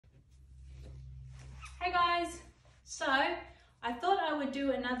guys, so I thought I would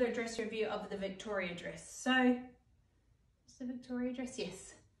do another dress review of the Victoria dress. So is the Victoria dress?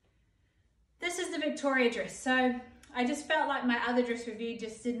 Yes, this is the Victoria dress. So I just felt like my other dress review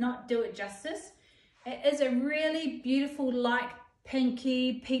just did not do it justice. It is a really beautiful light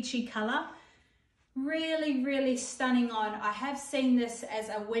pinky peachy color, really stunning on. I have seen this as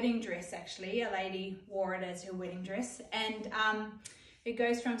a wedding dress. Actually, a lady wore it as her wedding dress, and it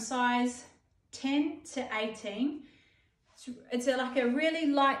goes from size 10 to 18. It's like a really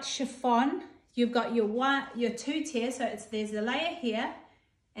light chiffon. You've got your two tiers, so there's a layer here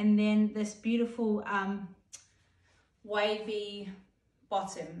and then this beautiful wavy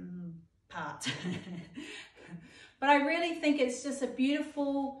bottom part. But I really think it's just a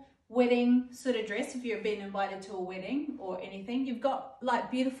beautiful wedding sort of dress. If you've been invited to a wedding or anything, you've got like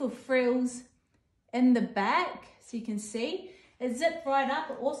beautiful frills in the back, so you can see it zipped right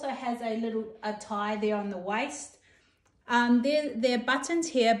up. It also has a tie there on the waist. They're buttons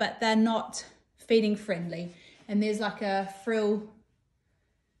here, but they're not feeding friendly. And there's like a frill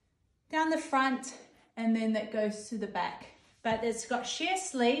down the front, and then that goes to the back. But it's got sheer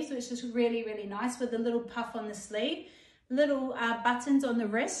sleeves, which is really nice, with a little puff on the sleeve, little buttons on the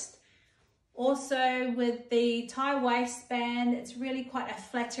wrist. Also with the tie waistband, it's really quite a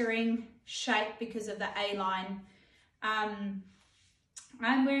flattering shape because of the A-line.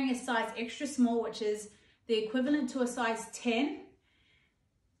 I'm wearing a size extra small, which is the equivalent to a size 10,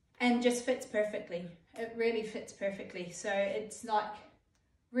 and just fits perfectly. It really fits perfectly. So it's like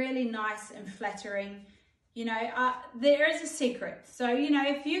really nice and flattering. You know, there is a secret. So, you know,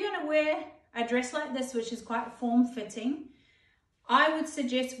 if you're going to wear a dress like this, which is quite form-fitting, I would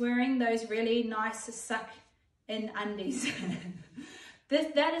suggest wearing those really nice suck-in undies.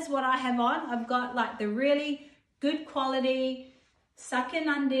 That is what I have on. I've got like the really good quality suck-in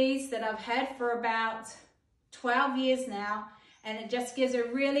undies that I've had for about 12 years now, and it just gives a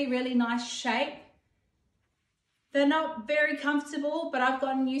really nice shape. They're not very comfortable, but I've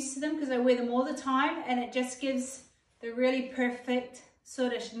gotten used to them because I wear them all the time, and it just gives the really perfect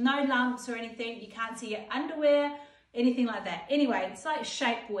sort of no lumps or anything. You can't see your underwear, anything like that. Anyway, it's like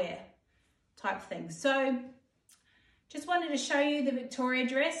shapewear type thing. So just wanted to show you the Victoria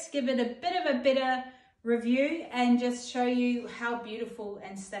dress, give it a bit of a better review, and just show you how beautiful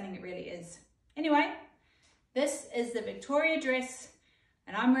and stunning it really is. Anyway, this is the Victoria dress,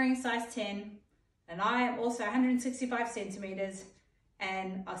 and I'm wearing size 10, and I am also 165 centimeters,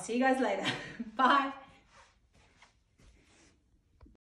 and I'll see you guys later. Bye.